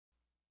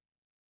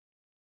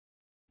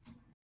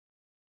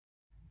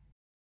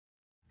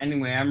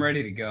Anyway, I'm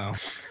ready to go.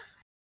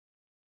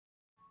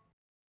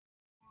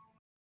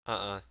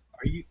 Uh-uh.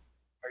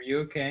 Are you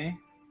okay?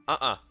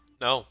 Uh-uh.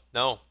 No.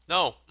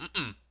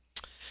 Mm-mm.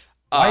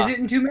 Why is it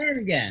in two-man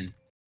again?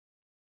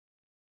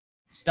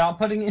 Stop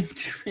putting in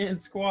two-man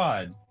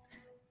squad.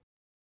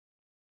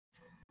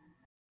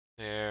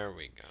 There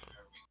we go.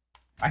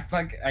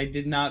 I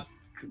did not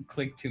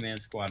click two-man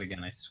squad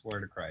again, I swear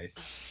to Christ.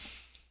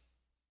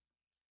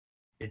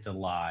 It's a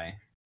lie.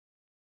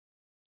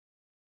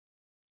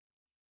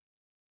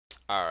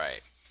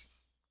 Alright.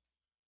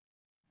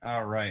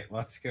 Alright,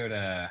 let's go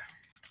to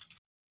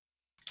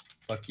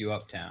Fuck You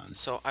Uptown.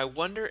 So I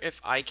wonder if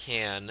I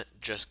can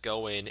just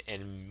go in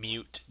and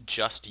mute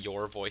just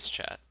your voice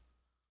chat.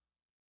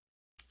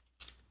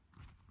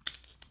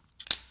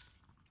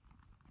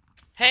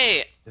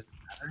 Hey, Does it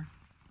matter?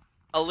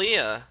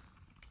 Aaliyah.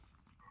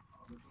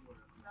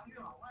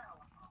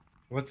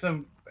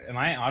 Am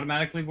I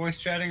automatically voice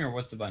chatting, or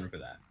what's the button for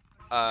that?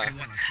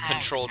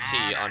 Control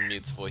T on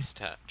mutes voice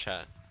chat.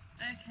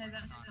 Okay,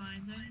 that's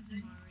fine. Don't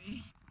even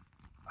worry.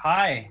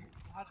 Hi.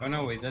 Oh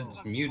no, wait,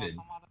 that's muted.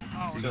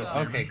 So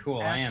okay,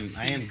 cool. I am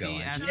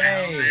going.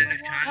 Yay!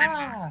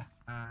 Ah.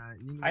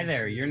 Hi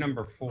there. You're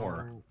number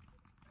 4.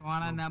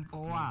 Number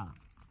 1.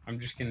 I'm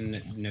just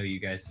gonna know you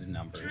guys'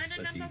 numbers.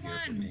 That's easier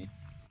for me.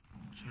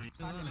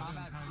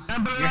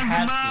 Your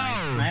hat's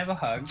nice. Can I have a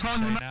hug?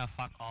 China,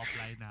 fuck off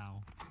right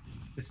now.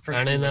 This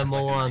person looks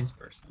like a nice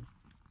person.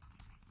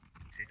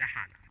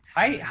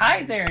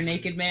 Hi there,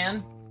 naked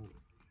man.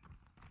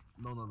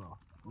 No.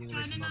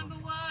 China number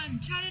 1.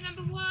 China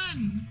number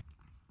 1.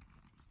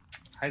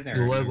 Hi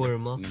there.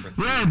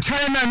 Right,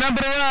 China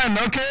number 1,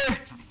 okay?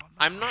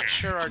 I'm not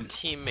sure our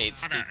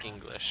teammates speak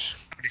English.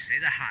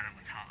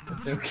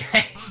 It's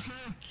okay.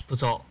 不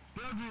走，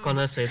刚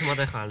才谁他妈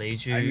在喊了一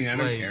句 I mean, I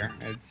外 don't 语？ care.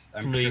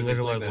 I'm 这 sure 应该 they're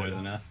是外 better 国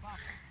than 人。 us.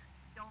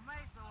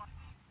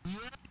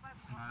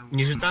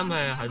 你是单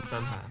排还是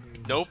三排？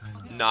 Nope,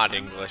 not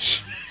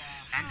English.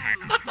 三排。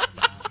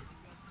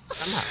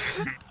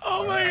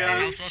 Oh my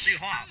god.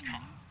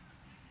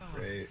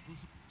 Great.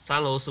 3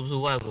楼是不是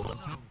外国人？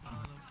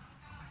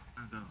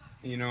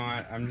 You know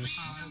what? I'm just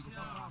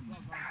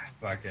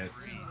fuck it.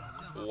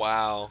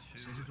 Wow.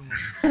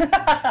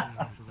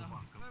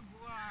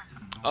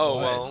 Oh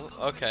well,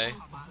 okay.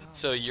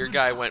 So your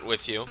guy went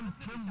with you.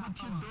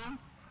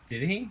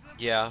 Did he?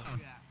 Yeah.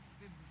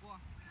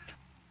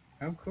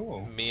 Oh,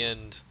 cool. Me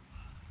and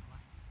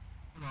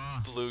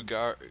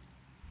Beluga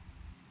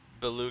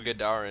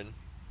Darin.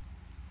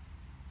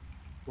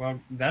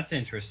 Well, that's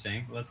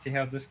interesting. Let's see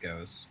how this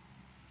goes.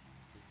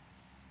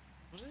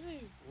 What are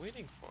they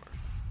waiting for?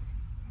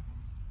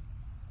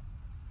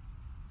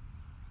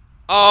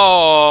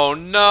 Oh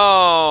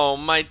no!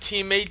 My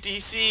teammate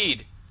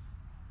DC'd!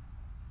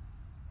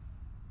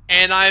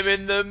 And I'm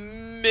in the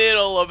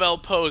middle of El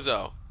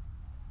Pozo.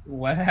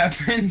 What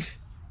happened?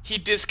 He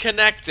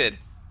disconnected.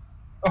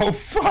 Oh,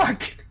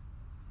 fuck!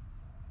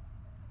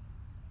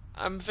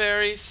 I'm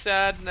very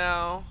sad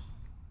now.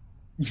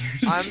 You're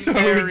I'm so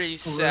very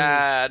screwed.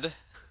 sad.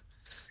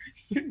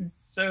 You're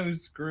so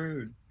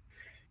screwed.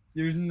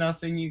 There's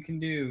nothing you can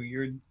do.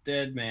 You're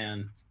dead,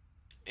 man.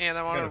 And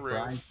I'm on a roof.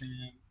 Fry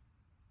pan.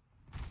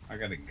 I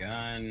got a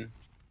gun.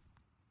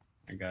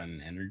 I got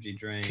an energy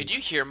drink. Could you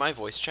hear my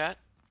voice chat?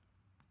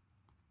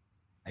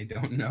 I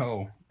don't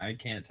know. I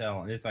can't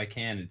tell. If I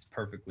can, it's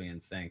perfectly in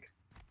sync.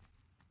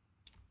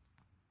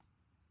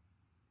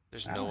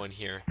 There's no one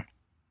here.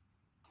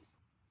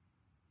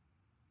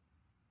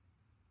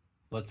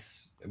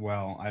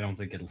 Well, I don't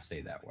think it'll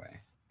stay that way.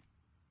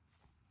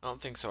 I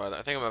don't think so either.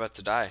 I think I'm about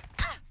to die.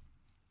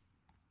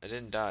 I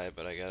didn't die,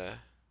 but I got a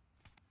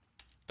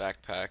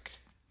backpack.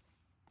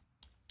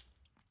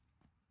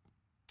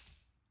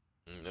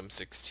 I'm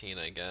 16,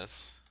 I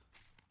guess.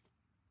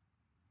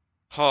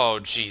 Oh,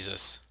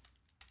 Jesus.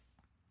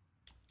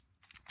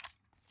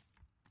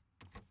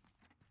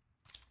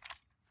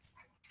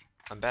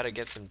 I'm about to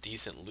get some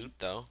decent loot,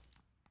 though.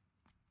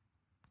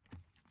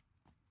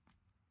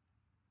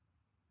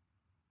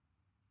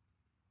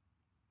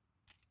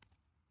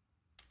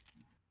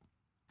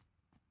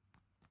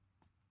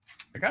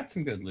 I got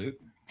some good loot.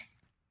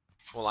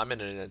 Well, I'm in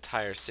an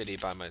entire city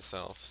by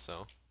myself,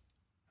 so...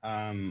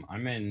 I'm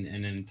in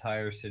an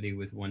entire city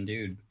with one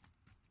dude.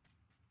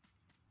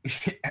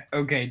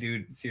 Okay,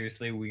 dude,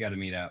 seriously, we gotta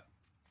meet up.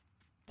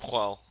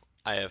 Well,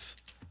 I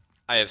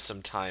have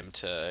some time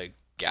to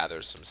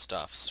gather some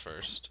stuffs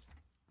first.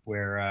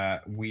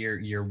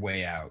 You're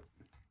way out.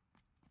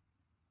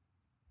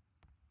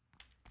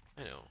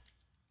 I know.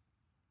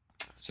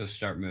 So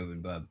start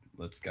moving, bub.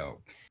 Let's go.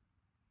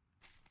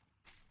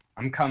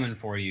 I'm coming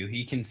for you.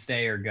 He can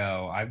stay or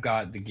go. I've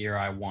got the gear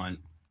I want.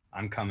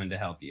 I'm coming to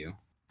help you.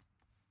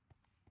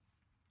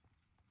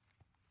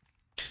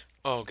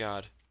 Oh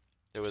god.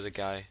 There was a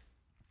guy.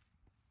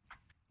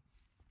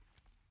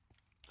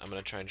 I'm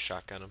gonna try and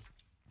shotgun him.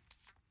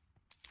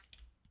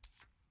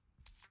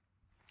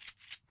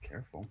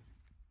 Careful.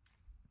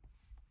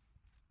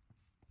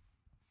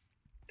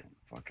 Don't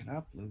fuck it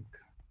up, Luke.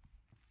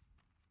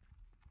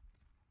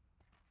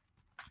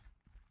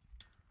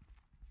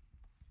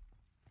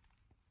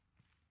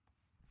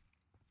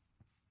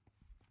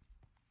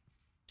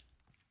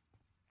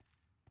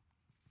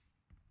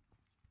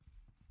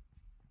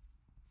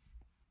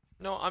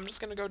 No, I'm just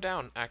gonna go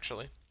down,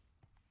 actually.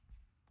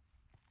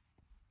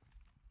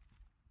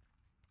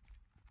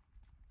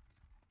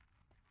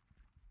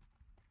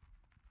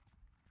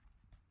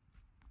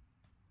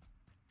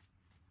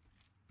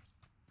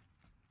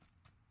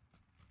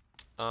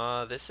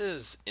 This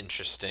is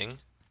interesting.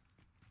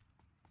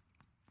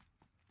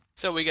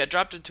 So we got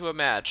dropped into a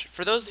match.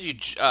 For those of you,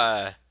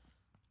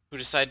 who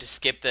decide to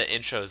skip the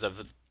intros of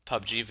the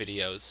PUBG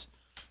videos,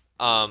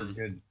 For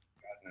good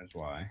God knows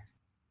why.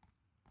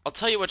 I'll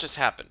tell you what just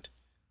happened.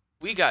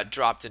 We got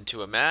dropped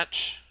into a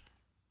match.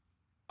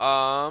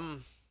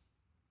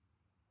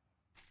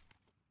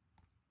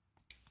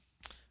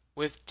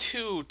 With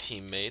two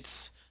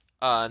teammates,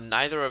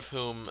 neither of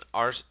whom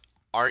aren't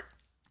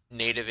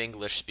native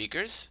English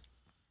speakers.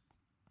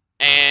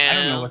 And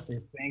I don't know what they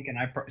think, and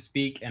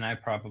speak, and I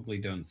probably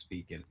don't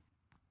speak it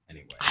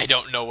anyway. I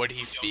don't know what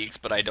he speaks,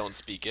 but I don't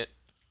speak it.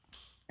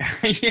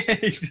 Yeah,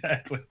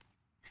 exactly.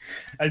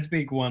 I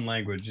speak one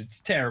language.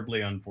 It's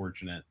terribly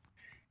unfortunate.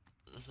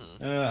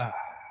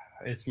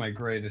 It's my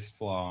greatest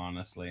flaw,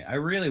 honestly. I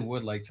really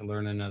would like to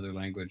learn another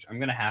language. I'm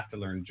gonna have to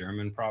learn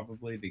German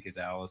probably because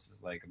Alice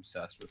is like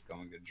obsessed with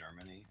going to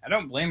Germany. I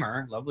don't blame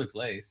her. Lovely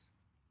place.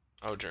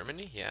 Oh,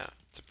 Germany? Yeah,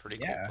 it's a pretty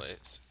cool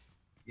place.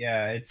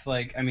 Yeah, it's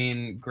like, I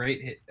mean,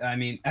 great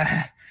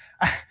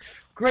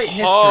great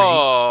history.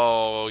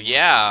 Oh,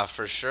 yeah,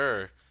 for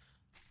sure.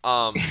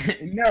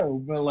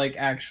 No, but like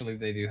actually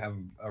they do have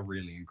a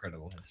really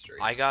incredible history.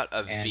 I got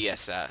a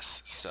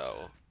VSS,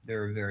 so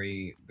they're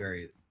very,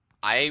 very...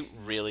 I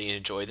really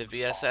enjoy the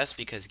VSS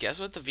because guess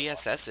what the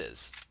VSS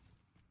is?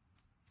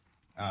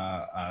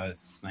 A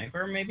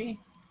sniper, maybe?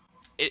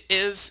 It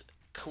is,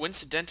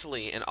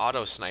 coincidentally, an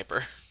auto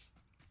sniper.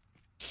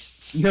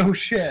 No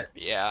shit.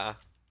 Yeah.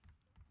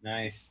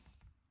 Nice.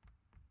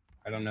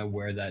 I don't know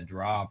where that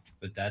dropped,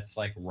 but that's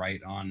like right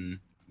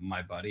on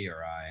my buddy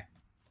or I.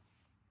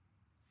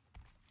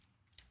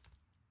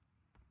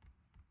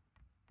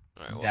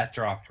 Right, well, that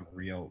dropped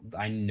real...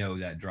 I know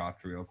that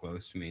dropped real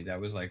close to me. That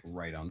was like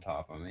right on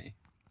top of me.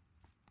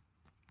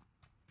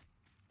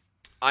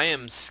 I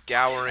am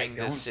scouring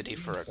the city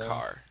for a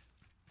car.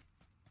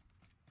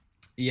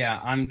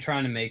 Yeah, I'm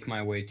trying to make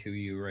my way to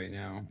you right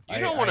now. You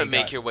don't want to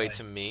make your way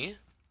to me.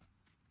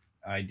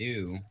 I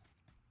do.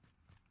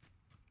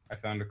 I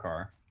found a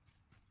car.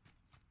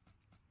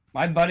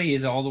 My buddy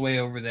is all the way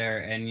over there,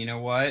 and you know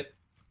what?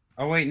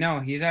 Oh wait, no,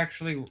 he's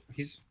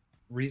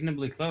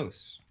reasonably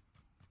close.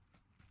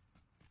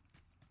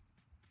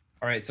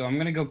 Alright, so I'm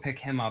gonna go pick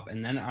him up,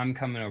 and then I'm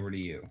coming over to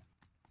you.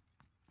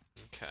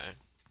 Okay.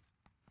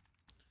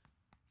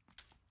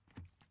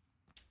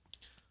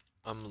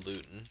 I'm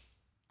looting.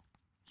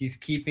 He's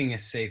keeping a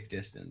safe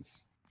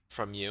distance.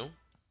 From you?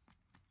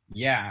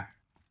 Yeah.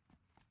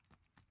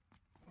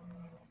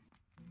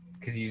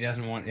 Because he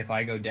doesn't want, if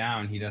I go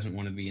down, he doesn't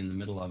want to be in the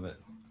middle of it.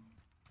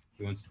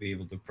 He wants to be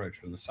able to approach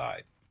from the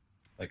side.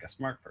 Like a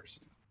smart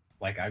person.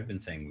 Like I've been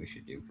saying we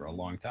should do for a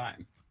long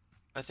time.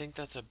 I think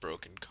that's a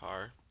broken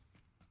car.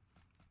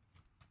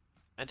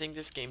 I think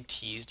this game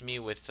teased me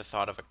with the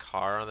thought of a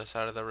car on the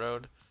side of the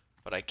road,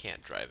 but I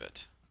can't drive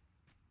it.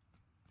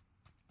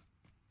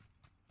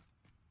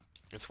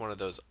 It's one of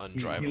those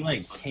undrivables. He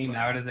like came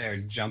out of there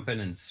jumping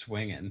and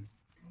swinging.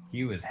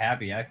 He was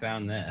happy I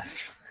found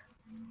this.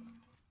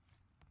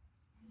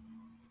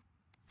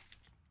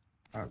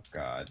 Oh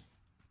god.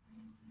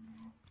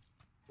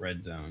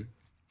 Red zone.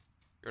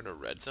 You're in a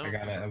red zone? I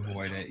gotta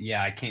avoid it.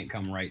 Yeah, I can't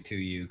come right to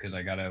you because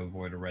I gotta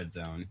avoid a red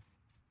zone.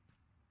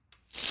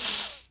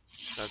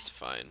 That's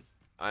fine.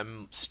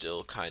 I'm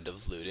still kind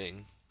of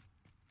looting.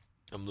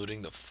 I'm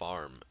looting the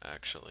farm,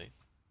 actually.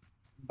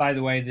 By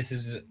the way, this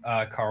is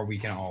a car we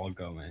can all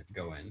go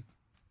in.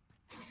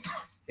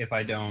 If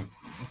I don't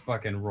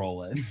fucking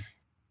roll it.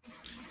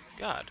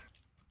 God.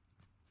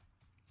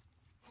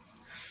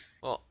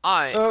 Well,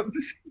 I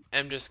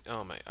am just...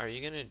 Oh my... Are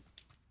you gonna...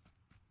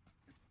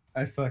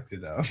 I fucked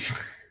it up.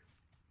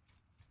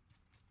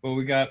 Well,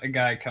 we got a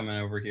guy coming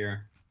over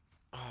here.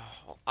 Oh,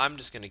 well, I'm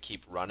just gonna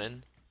keep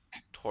running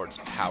towards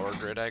power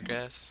grid, I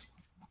guess.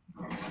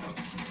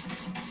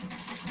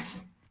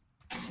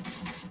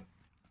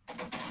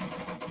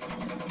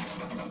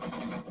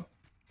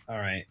 All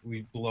right,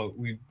 we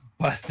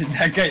busted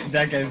that guy.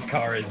 That guy's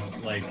car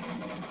is like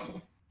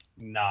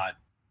not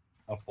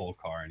a full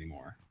car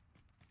anymore.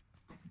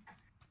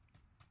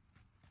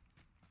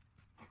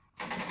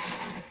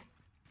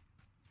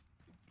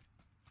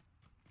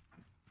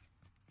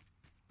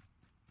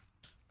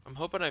 I'm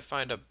hoping I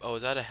find a... Oh,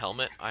 is that a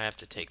helmet? I have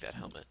to take that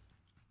helmet.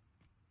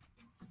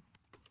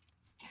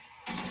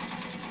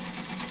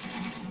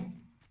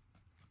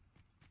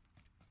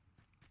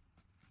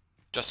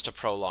 Just to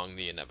prolong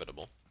the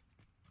inevitable.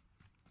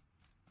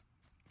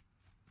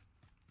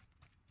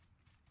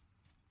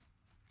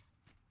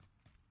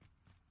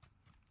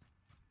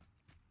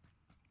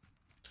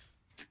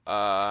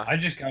 I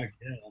just got a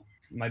kill.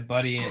 My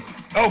buddy...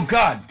 Oh,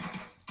 God!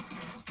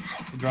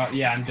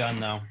 Yeah, I'm done,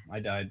 though. I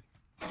died.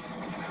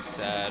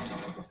 Sad.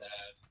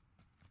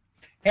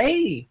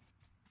 Hey!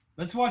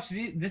 Let's watch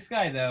this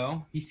guy,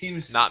 though. He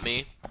seems... Not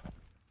me.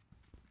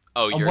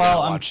 Oh, you're well,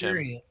 gonna I'm watch him.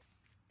 curious.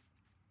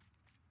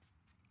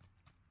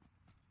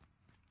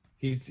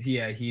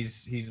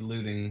 He's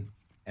looting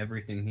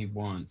everything he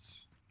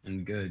wants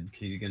and good. 'Cause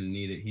he's gonna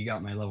need it. He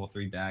got my level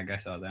 3 bag. I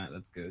saw that.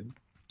 That's good.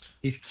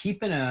 He's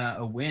keeping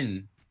a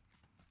win.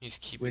 He's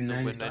keeping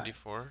the Win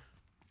 94.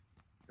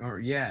 Or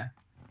yeah.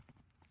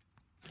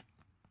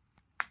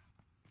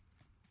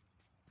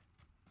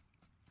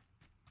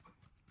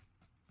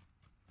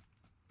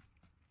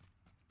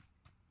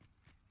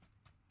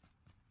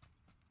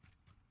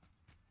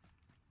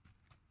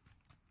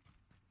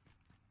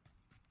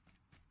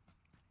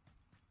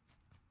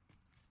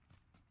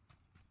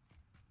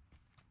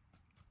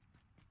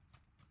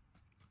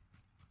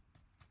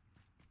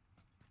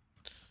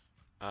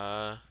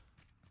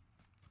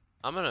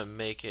 I'm gonna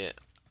make it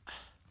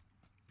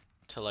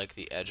to like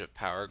the edge of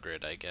Power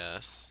Grid, I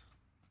guess.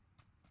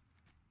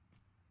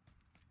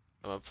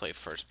 I'm gonna play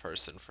first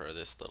person for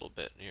this little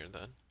bit here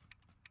then.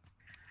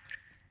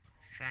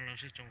 3楼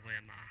是中国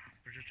人吗？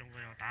不是中国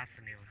人，我打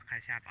死你！我开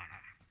下把了。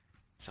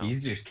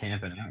 He's just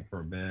camping out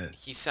for a bit.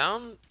 He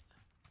sound.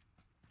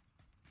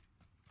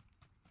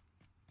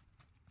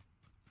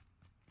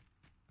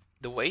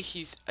 The way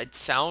it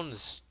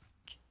sounds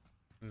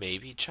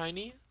maybe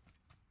Chinese.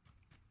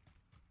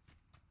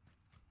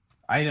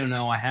 I don't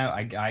know.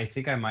 I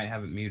think I might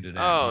have it muted.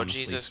 Oh, honestly.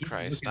 Jesus He's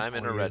Christ! looking I'm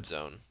in for a you. red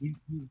zone.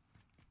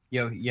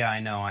 Yo, yeah, I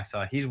know. I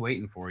saw. He's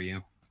waiting for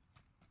you.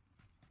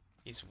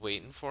 He's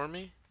waiting for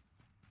me.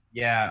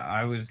 Yeah,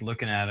 I was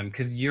looking at him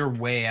because you're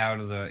way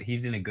out of the.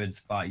 He's in a good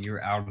spot.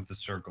 You're out of the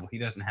circle. He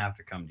doesn't have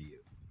to come to you.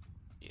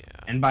 Yeah.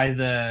 And by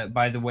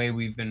the way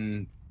we've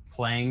been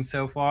playing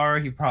so far,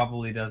 he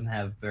probably doesn't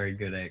have very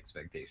good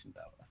expectations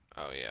of us.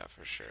 Oh yeah,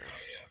 for sure.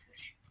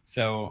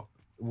 So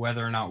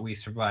whether or not we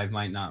survive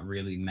might not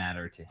really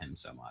matter to him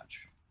so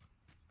much.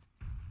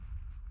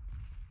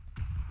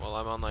 Well,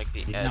 I'm on like the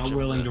He's edge. not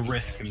willing of to the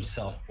risk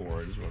himself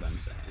for it, is what I'm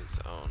saying.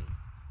 zone.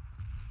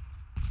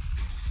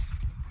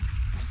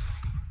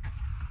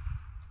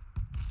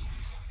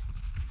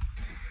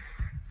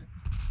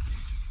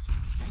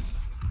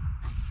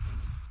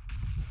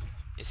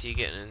 Is he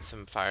getting in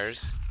some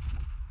fires?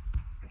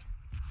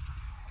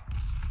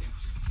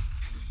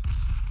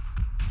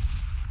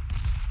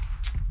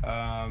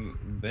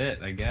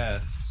 Bit, I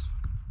guess.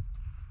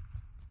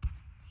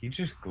 He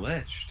just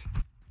glitched.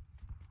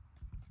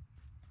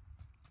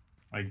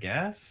 I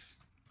guess?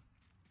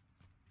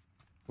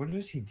 What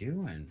is he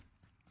doing?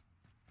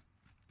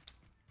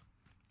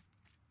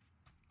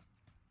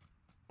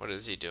 What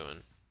is he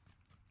doing?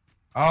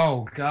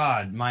 Oh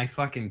god, my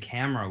fucking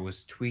camera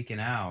was tweaking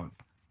out.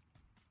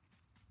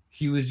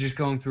 He was just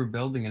going through a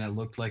building and it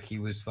looked like he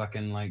was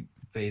fucking like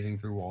phasing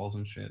through walls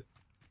and shit.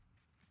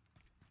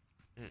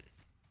 Hmm.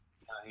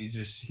 No, he's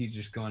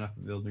just going up a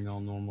building all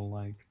normal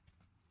like.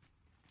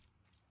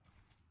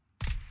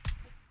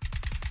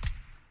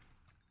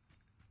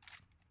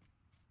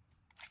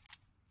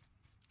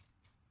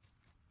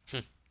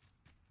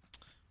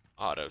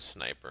 Auto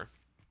sniper.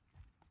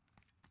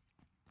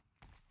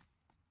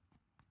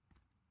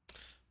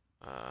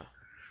 Oh,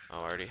 I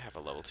already have a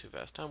level 2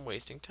 vest. I'm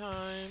wasting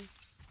time.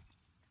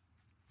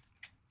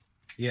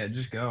 Yeah,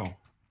 just go.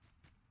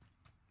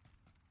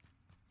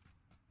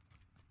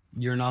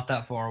 You're not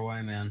that far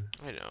away, man.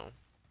 I know.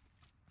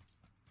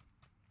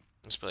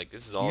 Just be like,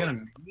 this is You all. got a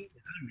mini? Is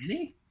that a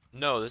mini?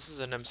 No, this is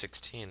an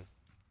M16.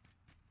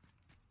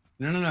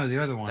 No,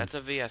 the other one. That's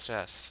a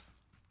VSS.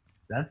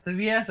 That's the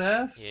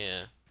VSS?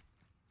 Yeah.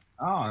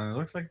 Oh, it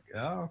looks like.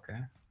 Oh, okay.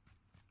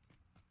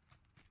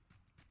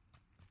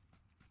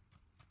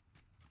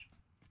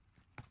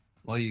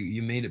 Well,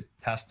 you made it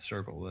past the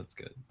circle. That's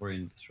good. We're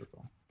into the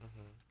circle.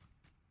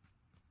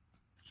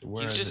 So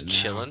where He's is just it now?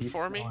 chilling He's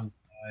for still me?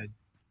 inside.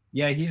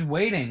 Yeah, he's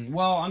waiting.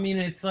 Well, I mean,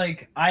 it's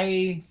like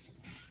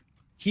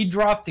he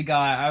dropped a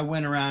guy. I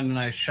went around and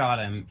I shot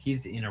him.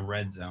 He's in a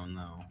red zone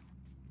though.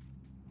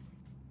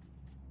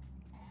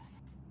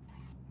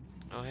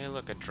 Oh, hey,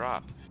 look, a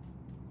drop.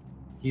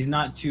 He's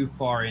not too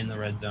far in the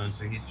red zone,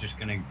 so he's just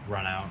gonna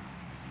run out.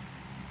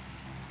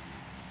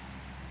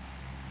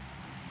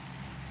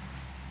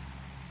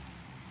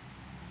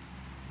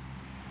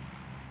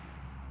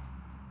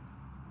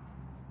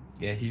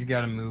 Yeah, he's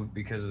got to move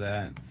because of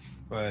that,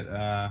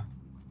 but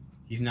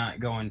he's not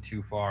going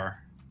too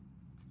far.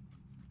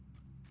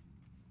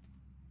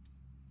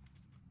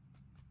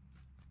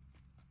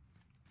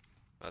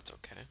 That's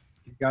okay.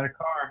 He's got a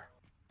car.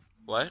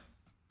 What?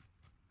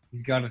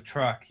 He's got a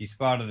truck. He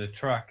spotted a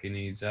truck, and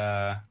he's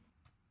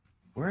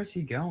where is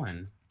he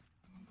going?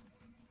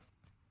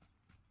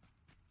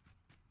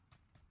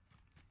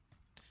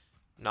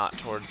 Not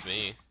towards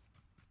me.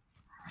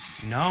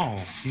 No,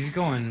 he's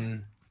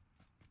going.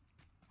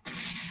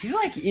 He's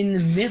like in the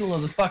middle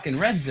of the fucking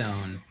red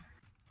zone.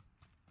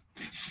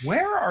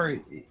 Where are?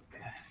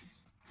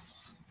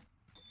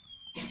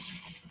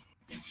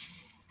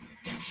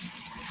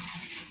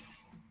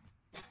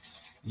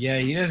 Yeah,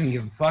 he doesn't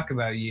give a fuck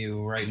about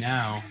you right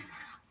now.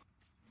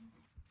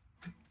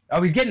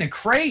 Oh, he's getting a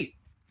crate.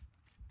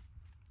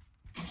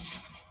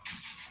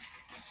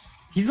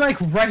 He's like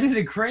right in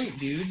the crate,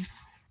 dude.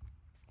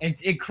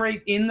 It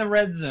crate in the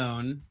red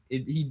zone.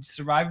 He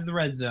survived the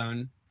red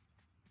zone.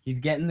 He's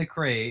getting the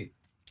crate.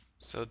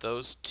 So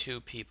those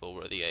 2 people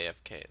were the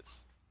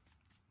AFKs.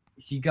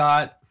 He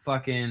got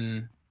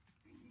fucking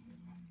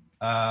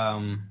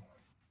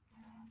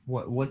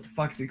what the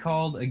fuck's it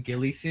called? A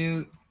ghillie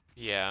suit?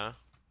 Yeah.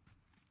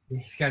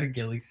 He's got a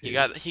ghillie suit.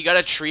 He got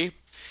a tree.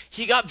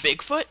 He got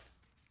Bigfoot?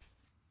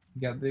 He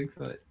got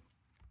Bigfoot.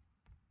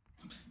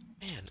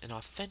 Man, an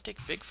authentic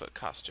Bigfoot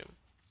costume.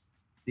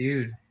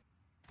 Dude.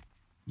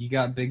 You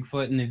got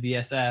Bigfoot in the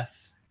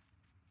VSS.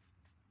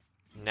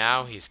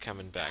 Now he's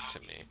coming back to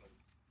me.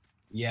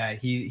 Yeah,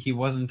 he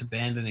wasn't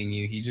abandoning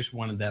you. He just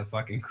wanted that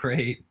fucking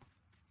crate.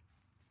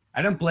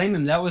 I don't blame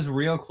him. That was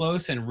real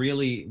close and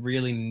really,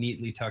 really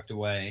neatly tucked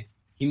away.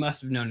 He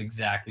must have known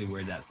exactly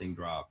where that thing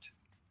dropped.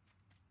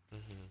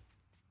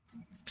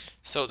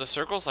 So the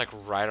circle's like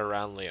right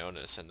around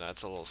Leonis, and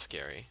that's a little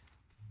scary.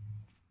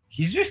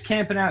 He's just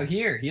camping out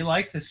here. He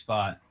likes this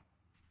spot.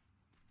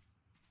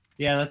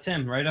 Yeah, that's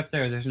him right up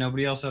there. There's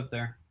nobody else up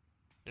there.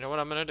 You know what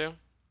I'm gonna do?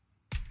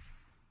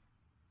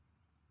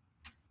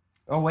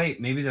 Oh, wait.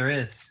 Maybe there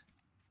is.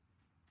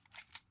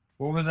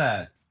 What was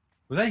that?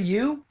 Was that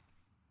you?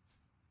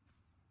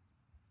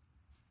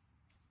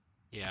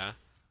 Yeah.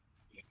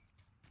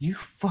 You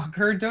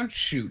fucker. Don't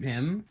shoot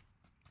him.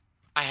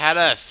 I had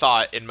a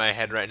thought in my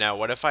head right now.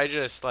 What if I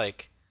just,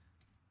 like,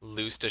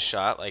 loosed a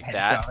shot like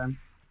that? Headshot him.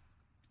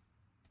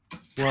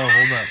 Whoa,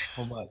 hold up.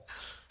 Hold up.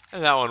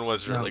 And that one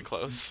was really No.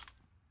 close.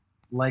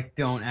 Like,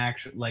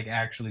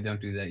 actually don't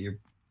do that.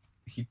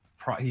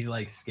 He's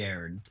like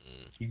scared.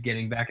 He's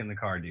getting back in the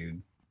car,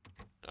 dude.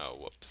 Oh,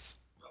 whoops.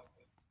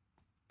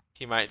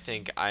 He might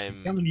think He's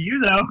I'm... coming to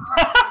you, though.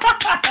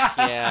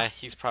 Yeah,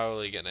 he's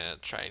probably gonna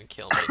try and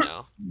kill me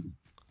now.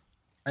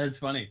 That's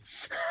funny.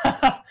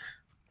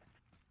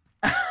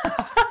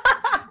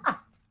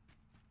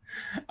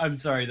 I'm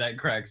sorry, that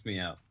cracks me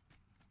up.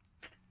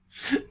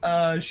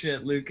 Oh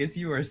shit, Lucas,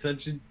 you are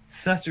such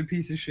a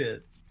piece of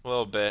shit. A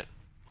little bit.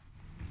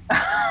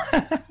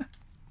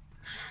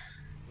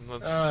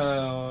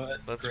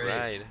 Let's great.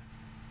 ride.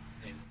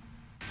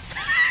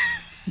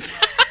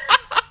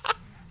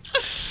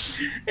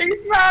 He's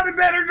not a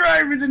better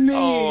driver than me.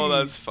 Oh,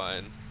 that's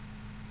fine.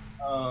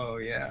 Oh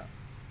yeah.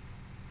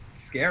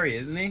 Scary,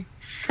 isn't he?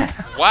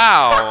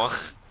 Wow.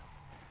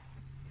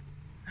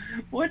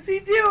 What's he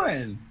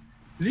doing?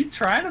 Is he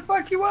trying to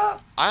fuck you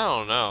up? I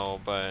don't know,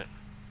 but...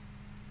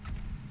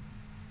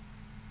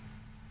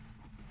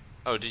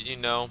 Oh, did you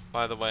know,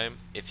 by the way,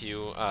 if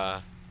you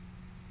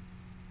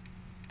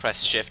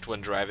press shift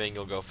when driving,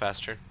 you'll go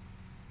faster?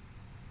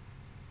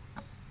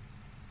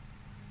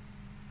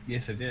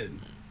 Yes, I did.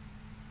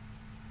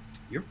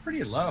 You're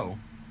pretty low.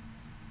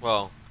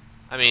 Well,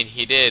 I mean,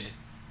 he did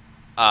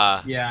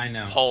Yeah, I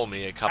know. pull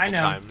me a couple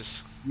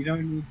times. You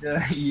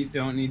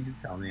don't need to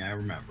tell me. I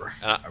remember.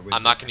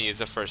 I'm not going to use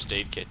a first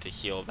aid kit to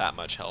heal that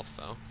much health,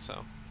 though,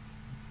 so...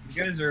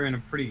 You guys are in a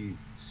pretty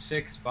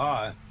sick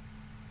spot.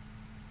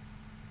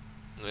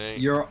 Eh,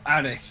 You're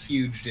at a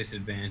huge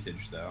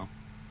disadvantage, though.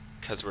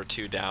 'cause we're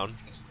 2 down,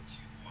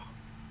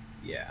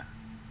 Yeah,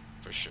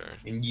 for sure.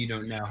 and you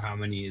don't know how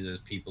many of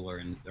those people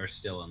are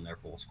still in their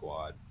full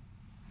squad,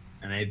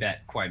 and I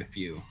bet quite a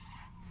few.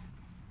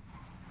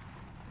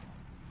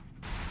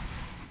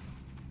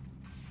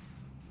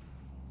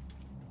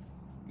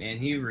 Man,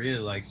 he really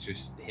likes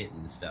just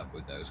hitting stuff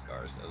with those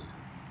cars, doesn't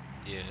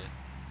he? Yeah.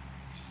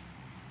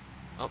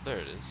 Oh, there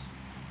it is.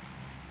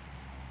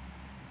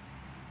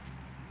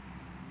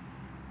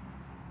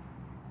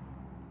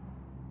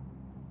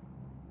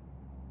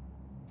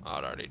 Oh,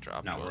 it already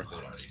dropped Not one. worth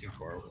it. It's too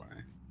far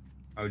away.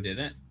 Oh, did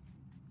it?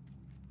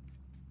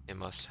 It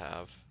must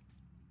have.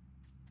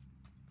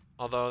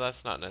 Although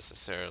that's not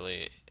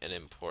necessarily an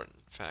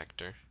important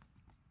factor.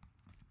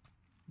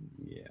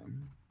 Yeah.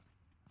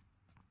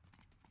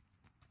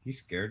 He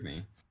scared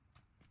me.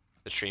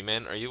 The tree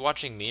man, are you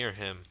watching me or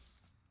him?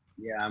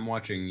 Yeah, I'm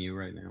watching you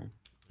right now.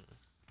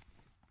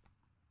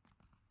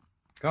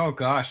 Oh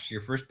gosh,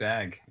 your first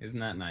bag. Isn't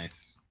that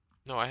nice?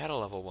 No, I had a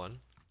level 1.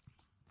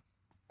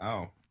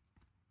 Oh.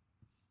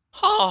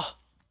 Huh!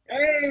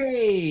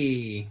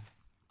 Hey!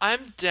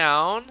 I'm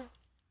down.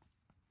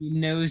 He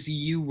knows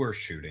you were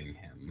shooting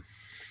him.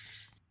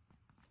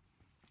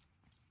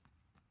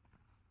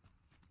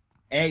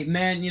 Hey,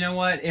 man, you know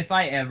what?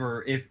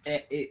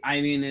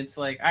 I mean, it's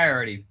like, I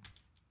already...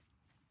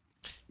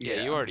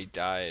 Yeah, you already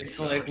died. It's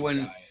so- like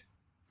when...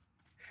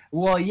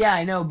 Well, yeah,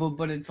 I know,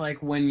 but it's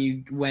like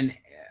when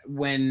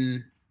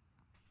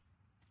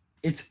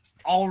it's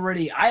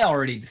already... I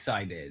already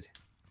decided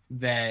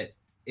that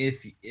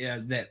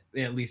that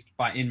at least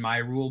in my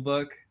rule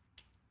book,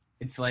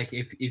 it's like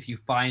if you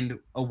find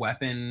a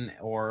weapon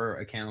or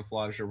a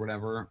camouflage or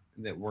whatever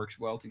that works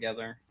well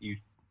together, you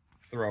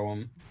throw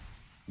them.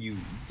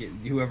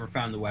 Whoever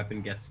found the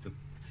weapon gets the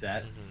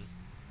set.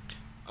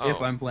 Oh, If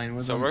I'm playing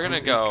with so them, we're gonna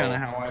is go kind of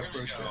how I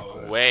approach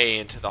it. way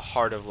into the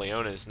heart of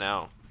Leonis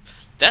now.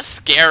 That's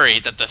scary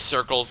that the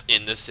circle's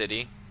in the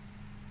city.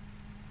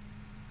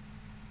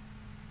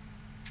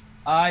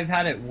 I've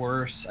had it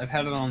worse. I've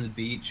had it on the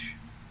beach.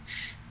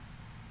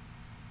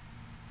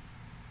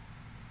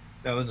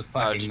 That was a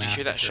fucking did you massacre.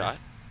 hear that shot?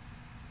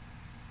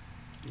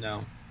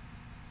 No.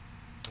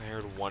 I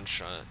heard one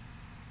shot.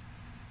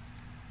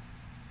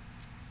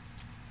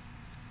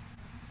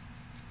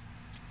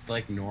 It's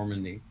like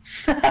Normandy.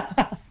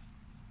 I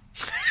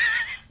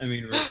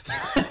mean,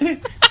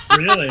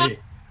 really,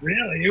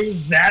 it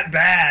was that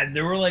bad.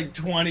 There were like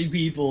 20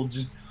 people,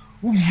 just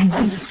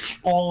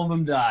all of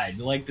them died.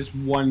 Like this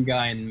one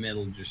guy in the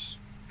middle, just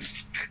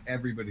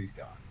everybody's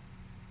gone.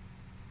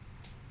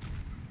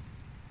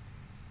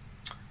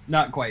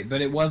 Not quite,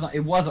 but it was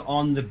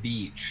on the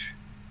beach,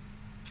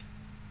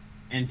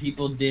 and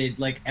people did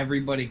like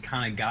everybody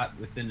kind of got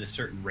within a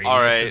certain radius. All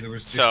right, so there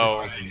was just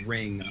so this like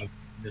ring of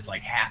this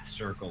like half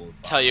circle.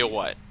 Of tell you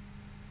bodies.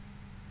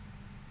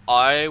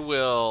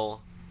 what,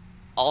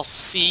 I'll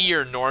see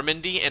your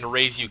Normandy and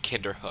raise you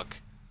Kinderhook.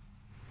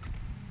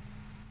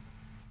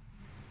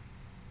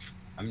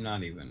 I'm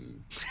not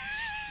even.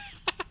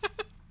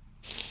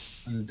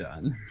 I'm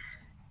done.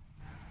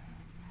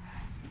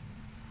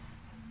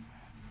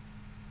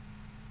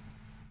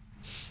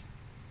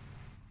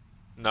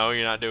 No,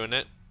 you're not doing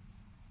it?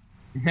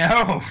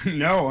 No,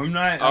 I'm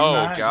not. Oh,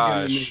 I'm not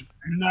gosh.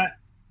 I'm not.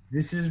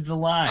 This is the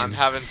line. I'm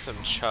having some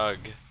chug.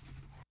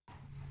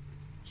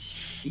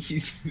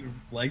 He's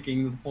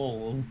liking the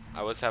polls.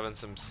 I was having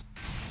some...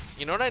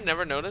 You know what I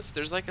never noticed?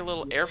 There's like a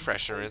little air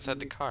freshener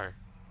inside the car.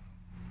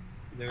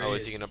 Oh,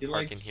 is he gonna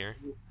park in here?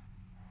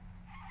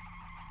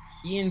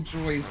 He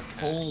enjoys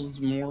polls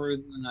more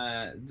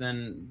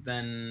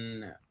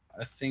than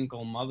a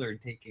single mother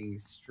taking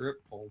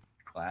strip pole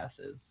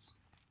classes.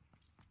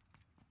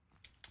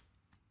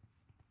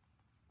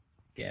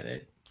 Get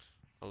it?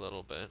 A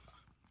little bit.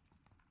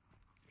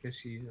 Because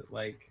she's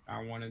like,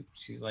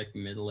 she's like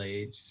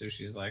middle-aged, so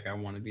she's like, I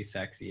want to be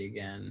sexy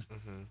again.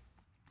 Mm-hmm.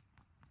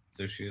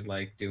 So she's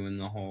like doing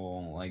the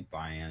whole, like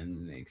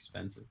buying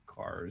expensive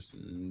cars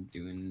and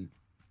doing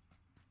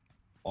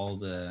all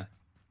the,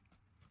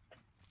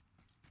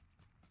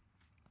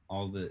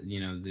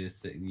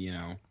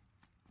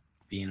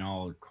 being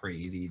all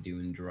crazy,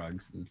 doing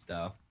drugs and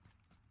stuff.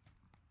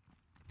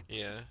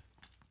 Yeah.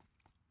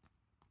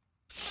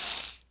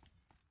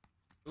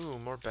 Ooh,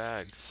 more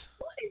bags.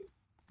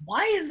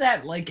 Why is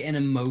that like an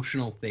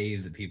emotional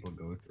phase that people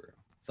go through?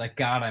 It's like,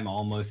 God, I'm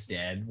almost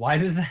dead. Why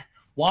does that?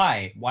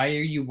 Why? Why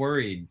are you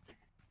worried?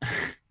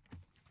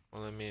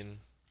 Well, I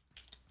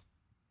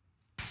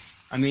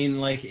mean,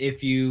 like,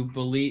 if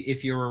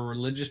you're a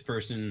religious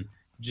person,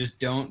 just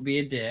don't be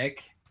a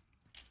dick,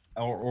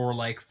 or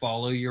like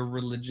follow your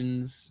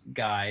religion's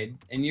guide,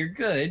 and you're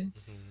good.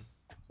 mm-hmm.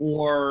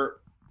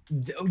 Or,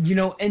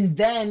 and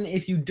then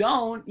if you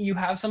don't, you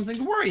have something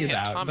to worry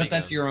about. But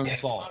that's your own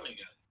fault.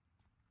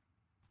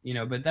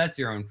 But that's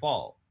your own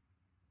fault.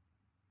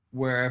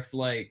 Where if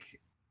like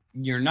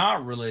you're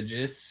not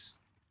religious,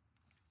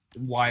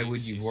 why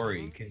would you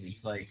worry? Because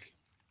it's like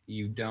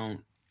you don't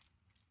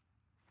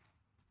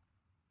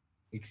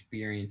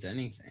experience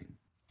anything.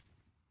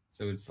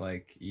 So it's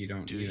like you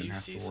don't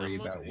have to worry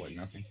about what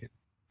nothing's.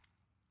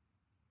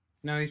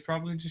 No, he's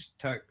probably just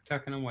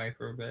tucking away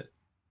for a bit.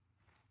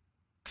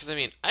 Because I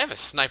mean, I have a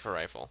sniper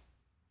rifle.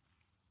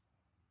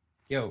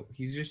 Yo,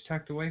 he's just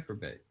tucked away for a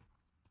bit.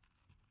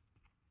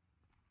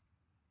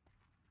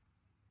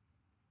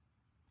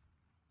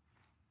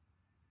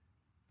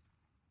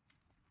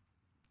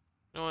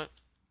 You know what?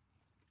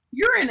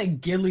 You're in a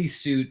ghillie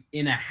suit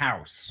in a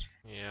house.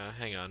 Yeah,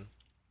 hang on.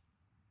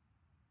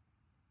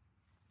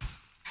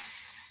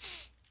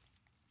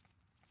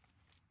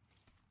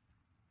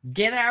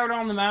 Get out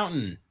on the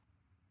mountain.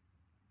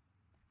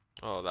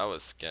 Oh, that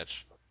was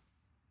sketch.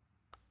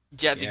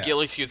 Yeah, the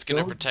ghillie suit's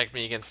gonna protect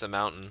me against the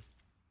mountain.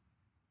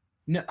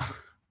 No.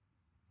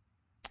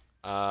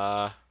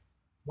 Why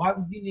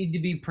would you need to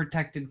be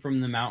protected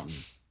from the mountain?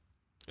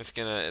 It's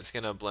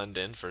gonna blend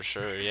in for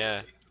sure,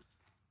 yeah.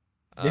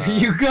 There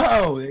you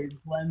go. It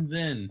blends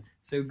in.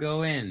 So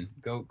go in.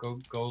 Go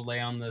lay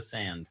on the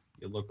sand.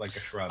 You look like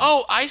a shrub.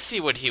 Oh, I see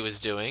what he was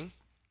doing.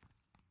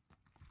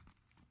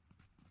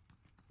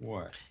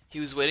 What? He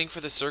was waiting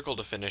for the circle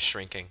to finish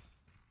shrinking.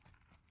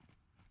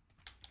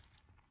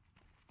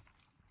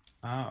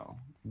 Oh,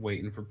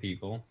 waiting for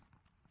people.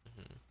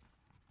 Mm-hmm.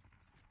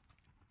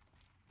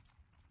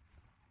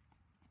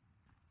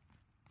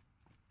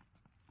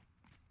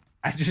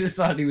 I just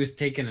thought he was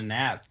taking a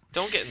nap.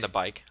 Don't get in the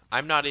bike.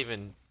 I'm not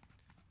even...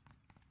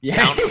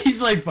 Yeah,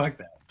 he's like, fuck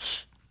that.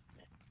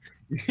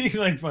 He's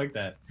like, fuck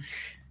that.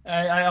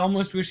 I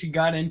almost wish he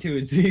got into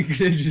it so he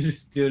could have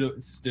just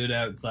stood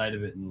outside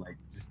of it and like,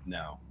 just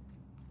no.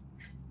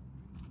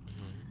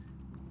 Mm-hmm.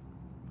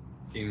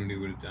 Seeing what he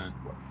would have done.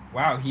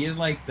 Wow, he is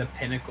like the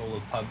pinnacle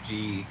of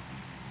PUBG,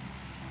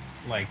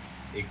 like,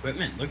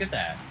 equipment. Look at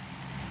that.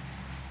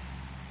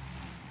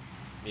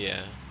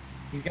 Yeah.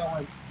 He's got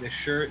like the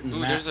shirt and the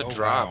Ooh, mask. there's a Oh,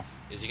 drop. wow.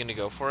 Is he gonna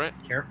go for it?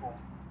 Careful.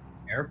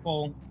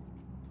 Careful.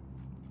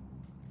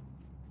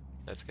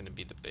 That's gonna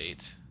be the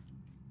bait.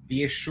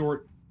 Be a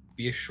short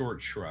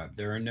shrub.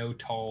 There are no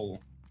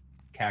tall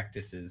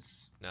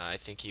cactuses. No, I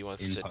think he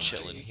wants to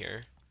chill in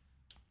here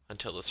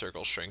until the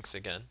circle shrinks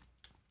again.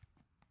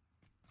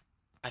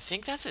 I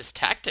think that's his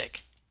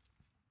tactic.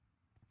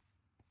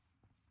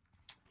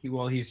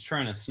 He's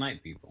trying to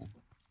snipe people.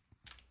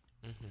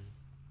 Mm-hmm.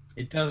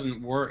 It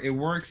doesn't work. It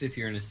works if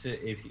you're in a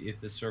if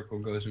the circle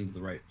goes into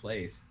the right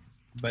place.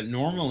 But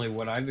normally,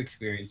 what I've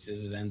experienced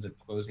is it ends up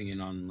closing in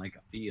on like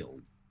a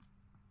field.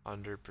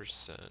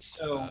 100%.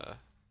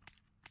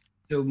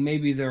 So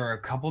maybe there are a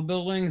couple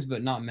buildings,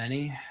 but not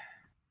many.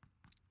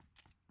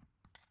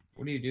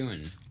 What are you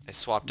doing? I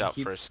swapped out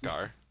for a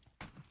scar.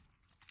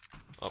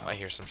 Oh, I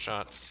hear some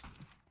shots.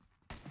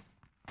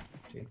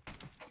 Okay.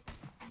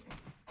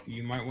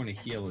 You might want to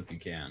heal if you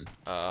can.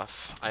 I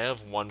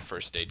have 1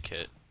 first aid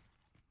kit.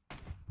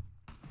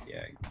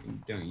 Yeah,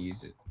 don't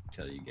use it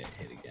until you get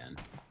hit again.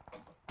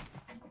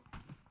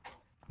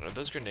 Are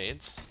those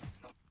grenades?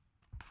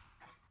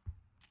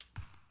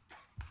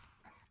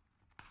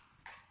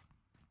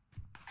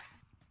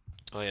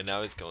 Oh yeah,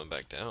 now he's going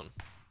back down.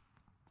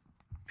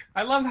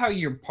 I love how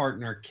your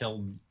partner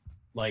killed,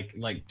 like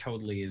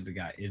totally is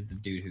the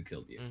dude who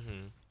killed you.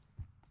 Mm-hmm.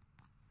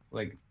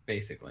 Like,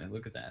 basically,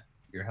 look at that.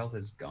 Your health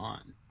is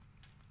gone.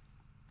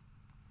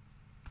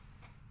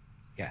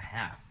 You got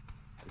half.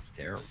 That's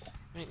terrible.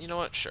 I mean, you know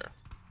what? Sure.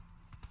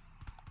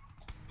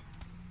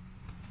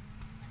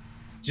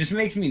 Just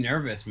makes me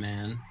nervous,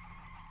 man.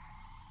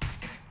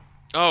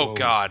 Oh Whoa.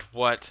 God,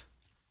 what?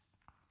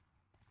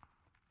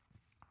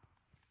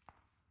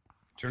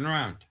 Turn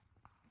around.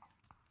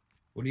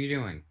 What are you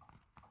doing?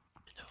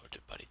 No,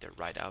 buddy, they're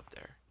right out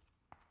there.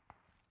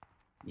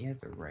 Yeah,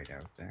 they're right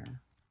out there.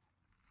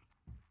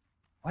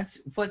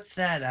 What's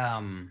that, Oh,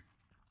 and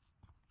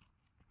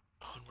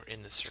we're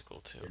in the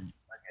circle too.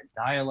 like a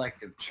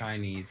dialect of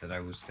Chinese that I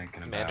was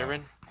thinking about?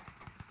 Mandarin?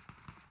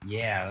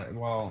 Yeah,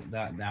 well,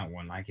 that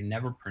one. I can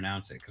never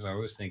pronounce it because I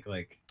always think,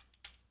 like,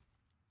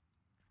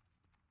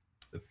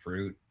 the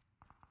fruit.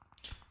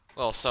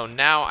 Well, so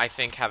now I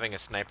think having a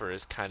sniper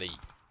is kind of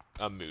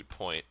a moot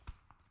point.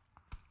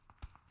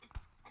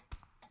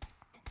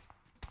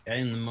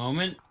 In the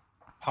moment,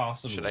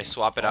 possibly. Should I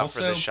swap it out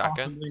for the Also,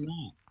 shotgun? possibly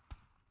not.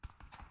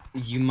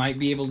 You might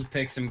be able to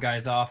pick some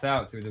guys off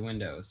out through the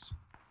windows.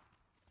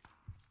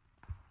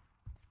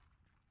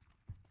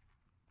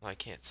 Well, I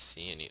can't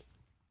see any.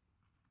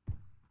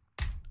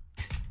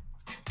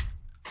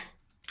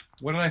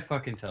 What did I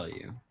fucking tell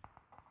you?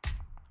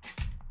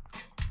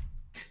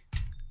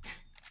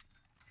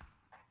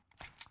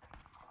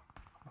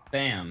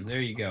 Bam,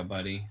 there you go,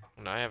 buddy.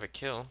 Now I have a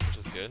kill, which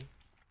is good.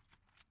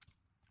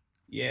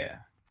 Yeah.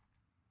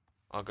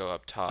 I'll go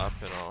up top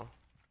and I'll...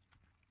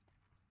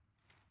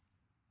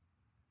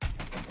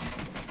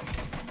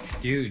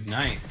 Dude,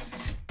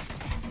 nice.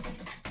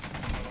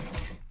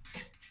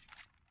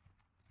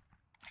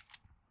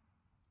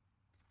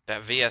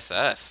 That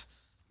VSS.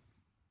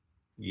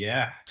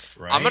 Yeah,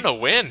 right? I'm gonna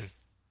win.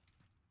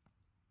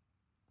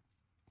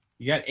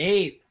 You got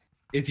 8.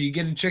 If you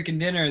get a chicken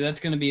dinner, that's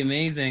gonna be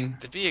amazing.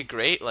 That'd be a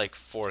great, like,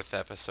 4th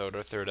episode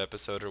or 3rd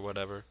episode or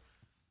whatever.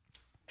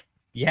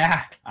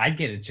 Yeah, I'd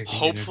get a chicken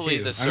Hopefully dinner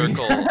too. the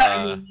circle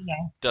You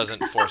know,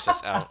 doesn't force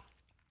us out.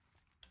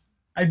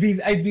 I'd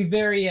be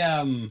very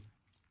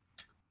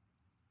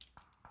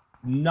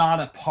not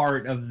a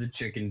part of the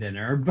chicken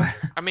dinner, but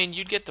I mean,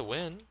 you'd get the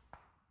win.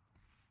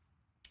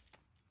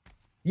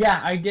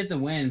 yeah, I get the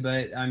win.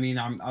 But I mean,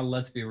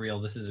 let's be real.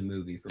 This is a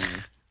movie for me.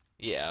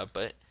 Yeah,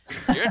 but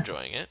you're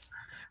enjoying it.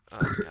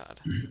 Oh God.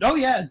 Oh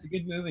yeah, it's a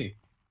good movie.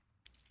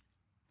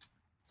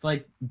 It's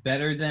like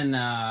better than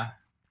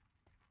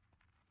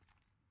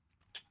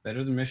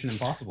Mission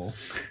Impossible.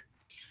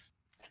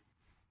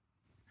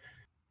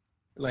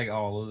 Like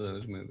all of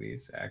those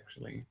movies,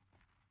 actually.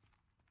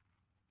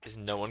 Is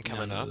no one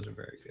coming None of up? those are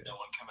very good. No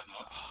one coming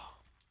up.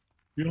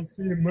 You'll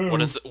see a move.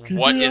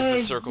 What is the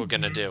circle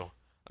gonna do?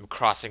 I'm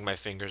crossing my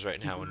fingers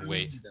right now and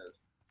wait.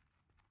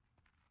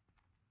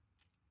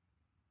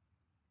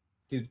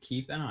 Dude,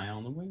 keep an eye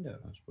on the windows.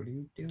 What are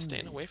you doing? I'm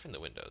staying away from the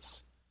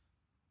windows.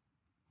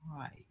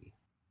 Why?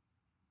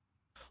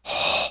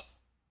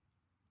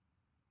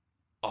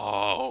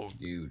 Oh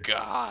Dude,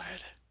 God.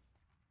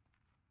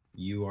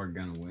 you are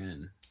gonna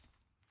win.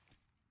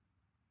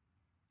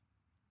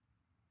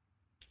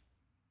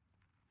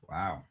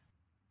 Wow.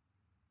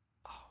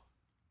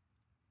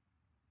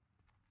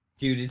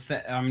 Dude, it's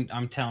that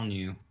I'm telling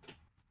you.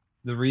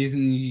 The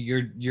reason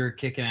you're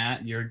kicking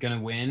at, you're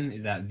gonna win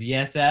is that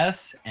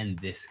VSS and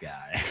this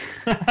guy.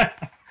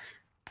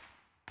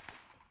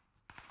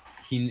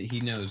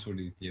 he knows what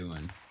he's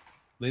doing.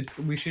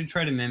 We should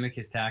try to mimic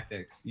his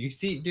tactics. You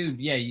see, dude,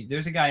 yeah,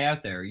 there's a guy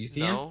out there. You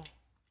see him?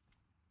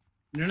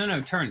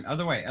 No, turn.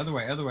 Other way.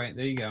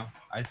 There you go.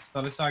 I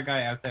thought I saw a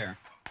guy out there.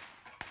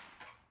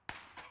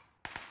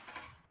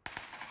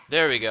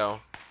 There we go.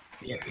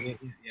 Yeah,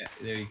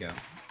 there you go.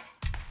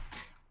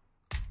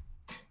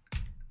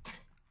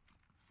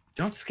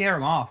 Don't scare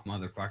him off,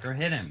 motherfucker.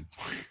 Hit him.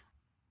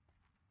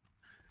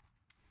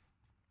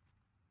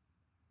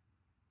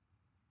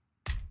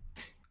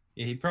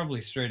 Yeah, he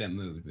probably straight up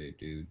moved,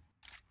 dude.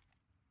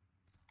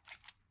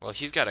 Well,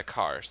 he's got a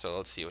car, so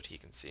let's see what he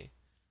can see.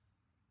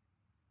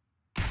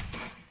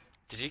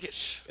 Did he get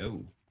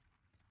Oh.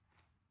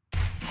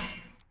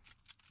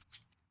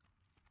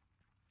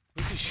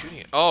 shooting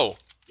at? Oh!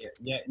 Yeah,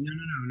 yeah,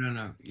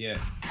 no. Yeah.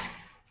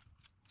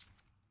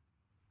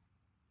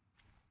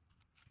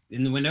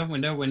 In the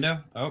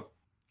window. Oh.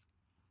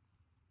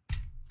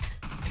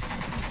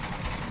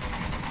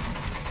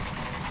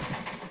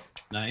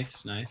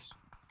 Nice.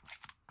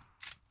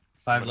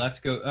 5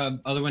 left. Go.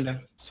 Other window.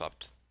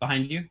 Swapped.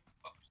 Behind you.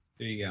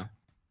 There you go.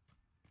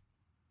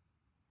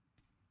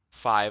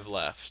 5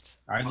 left.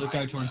 All right, look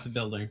out towards the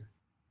building.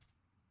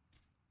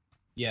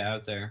 Yeah,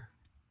 out there.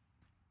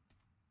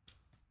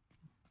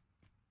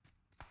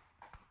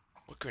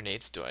 What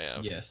grenades do I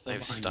have? Yes, I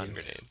have stun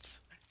grenades.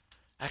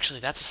 Actually,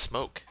 that's a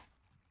smoke.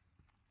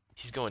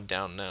 He's going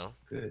down now.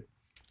 Good.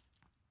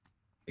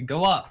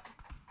 Go up.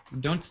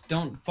 Don't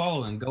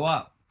follow him. Go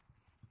up.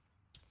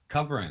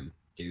 Cover him,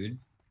 dude.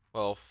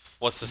 Well,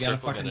 what's the You got a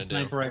circle fucking gonna do?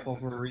 sniper rifle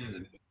for a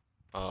reason.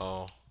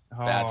 Oh,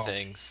 Oh, bad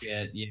things.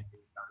 Shit. Yeah,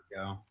 gotta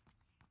go.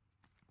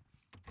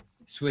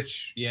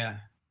 Switch. Yeah.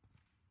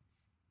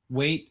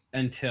 Wait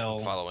until.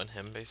 Following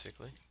him,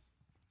 basically.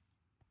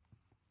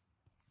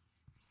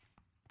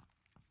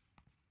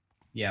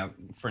 Yeah,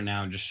 for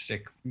now, just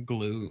stick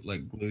glue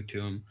to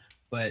him.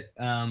 But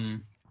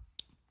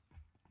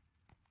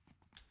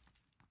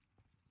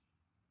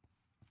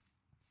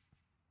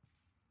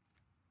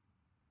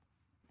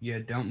yeah,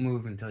 don't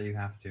move until you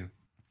have to.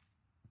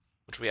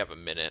 Which we have a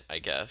minute, I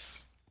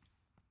guess.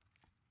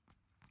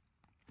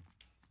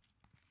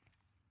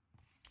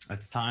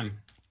 That's time.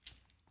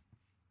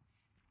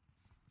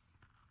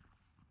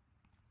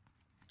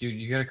 Dude,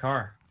 you got a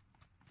car.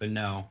 But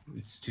no,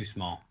 it's too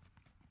small.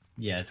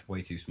 Yeah, it's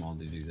way too small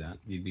to do that.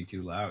 You'd be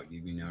too loud.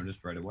 You'd be noticed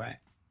right away.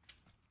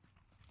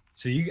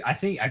 So I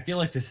feel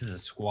like this is a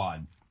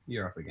squad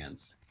you're up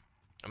against.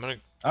 I'm gonna...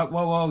 Oh,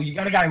 whoa, you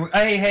got a guy.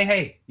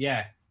 Hey.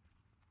 Yeah.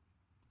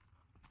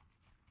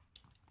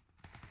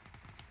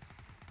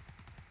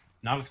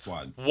 It's not a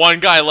squad. One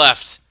guy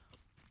left.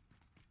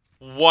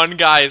 One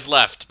guy is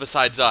left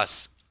besides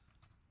us.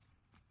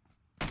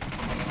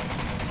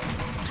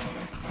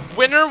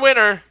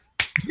 Winner.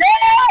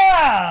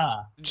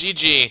 Yeah!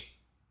 GG.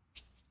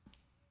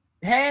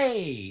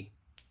 Hey!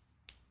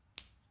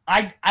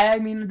 I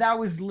mean, that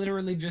was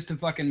literally just a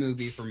fucking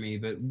movie for me,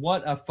 but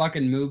what a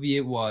fucking movie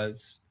it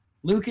was.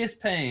 Lucas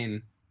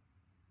Payne.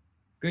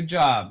 Good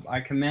job.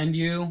 I commend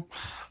you.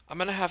 I'm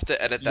gonna have to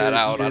edit that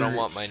out. I don't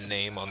want my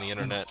name on the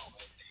internet.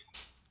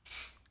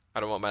 I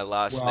don't want my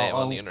last name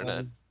on the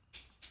internet.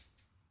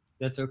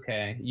 That's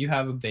okay. You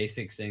have a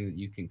basic thing that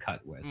you can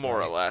cut with.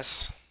 More or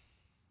less.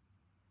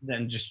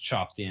 Then just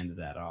chop the end of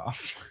that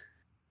off.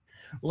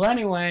 Well,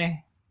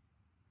 anyway.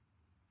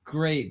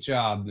 Great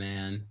job,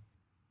 man.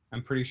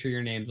 I'm pretty sure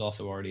your name's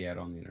also already out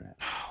on the internet.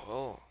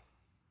 Well.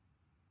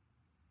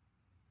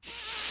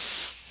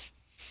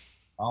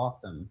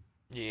 Awesome.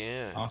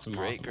 Yeah. Awesome.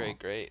 Great.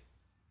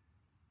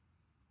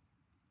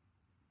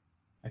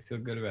 I feel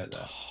good about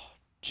that.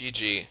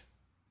 GG.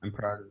 I'm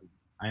proud of you.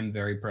 I'm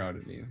very proud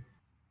of you.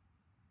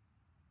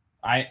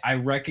 I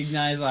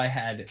recognize I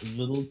had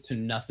little to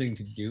nothing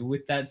to do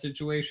with that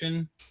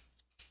situation.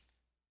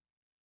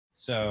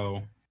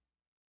 So,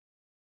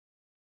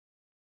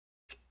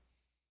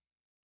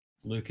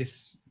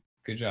 Lucas,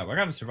 good job. I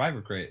got a survivor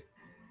crate.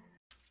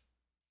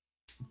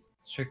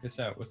 Let's check this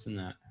out. What's in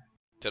that?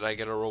 Did I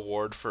get a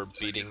reward for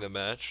beating the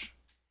match?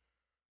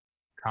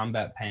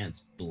 Combat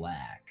pants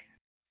black.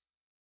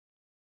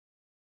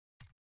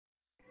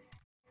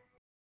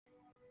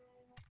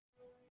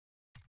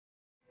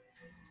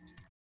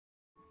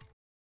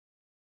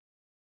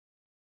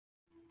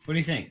 What do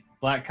you think?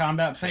 Black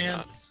combat Hang on.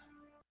 pants?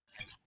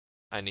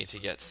 I need to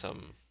get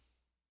some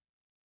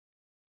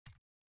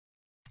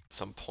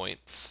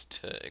points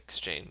to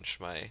exchange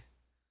my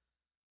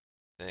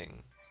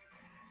thing.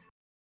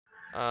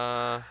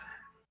 I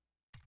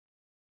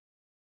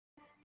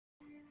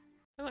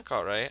look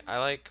alright. I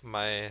like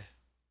my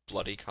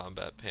bloody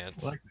combat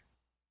pants.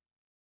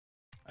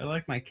 I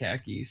like my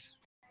khakis.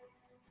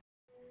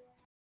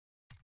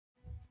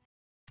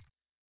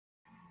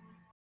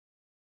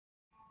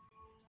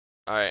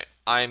 Alright,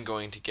 I'm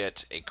going to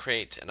get a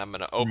crate and I'm going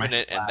to open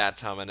it and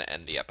that's how I'm going to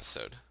end the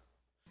episode.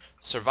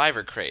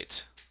 Survivor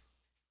crate.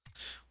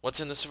 What's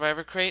in the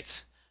survivor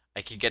crate?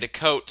 I could get a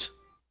coat.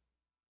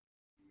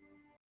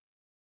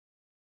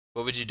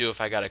 What would you do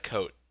if I got a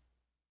coat?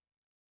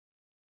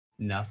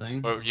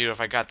 Nothing. What would you do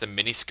if I got the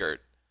mini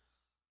skirt?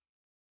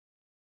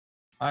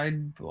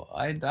 I'd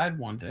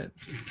want it.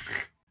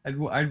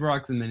 I'd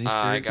rock the mini skirt.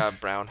 I got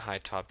brown high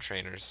top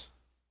trainers.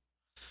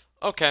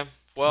 Okay,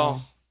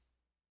 well.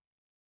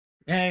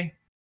 Hey.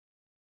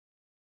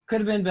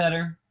 Could have been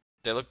better.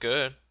 They look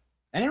good.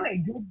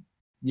 Anyway, good.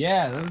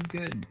 Yeah, that was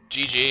good.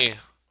 GG.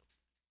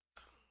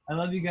 I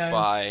love you guys.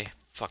 Bye.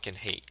 Fucking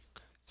hate.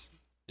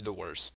 You're the worst.